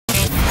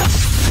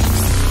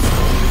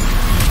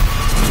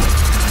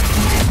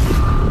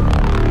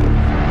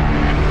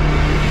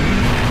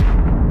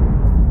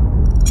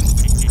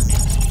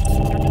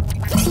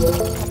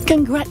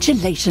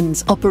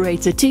Congratulations,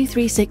 Operator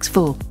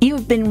 2364. You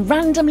have been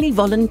randomly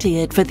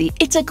volunteered for the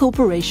ITER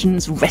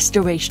Corporation's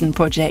restoration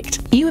project.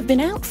 You have been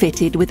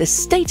outfitted with a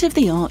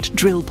state-of-the-art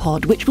drill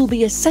pod which will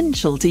be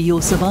essential to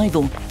your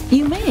survival.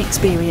 You may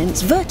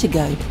experience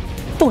vertigo,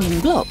 falling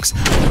blocks,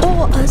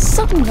 or a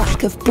sudden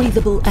lack of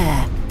breathable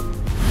air.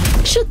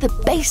 Should the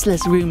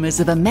baseless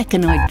rumours of a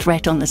mechanoid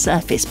threat on the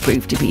surface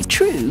prove to be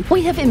true,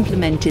 we have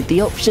implemented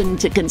the option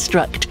to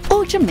construct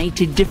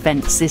automated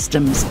defence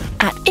systems.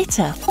 At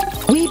ITER,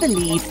 we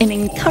believe in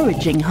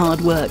encouraging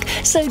hard work,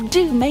 so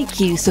do make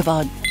use of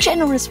our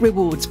generous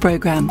rewards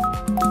programme.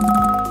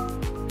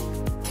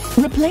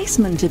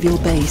 Replacement of your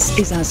base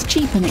is as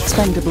cheap and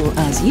expendable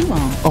as you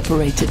are,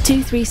 Operator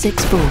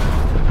 2364.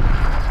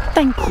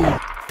 Thank you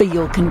for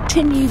your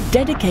continued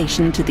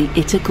dedication to the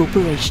ITER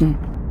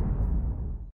Corporation.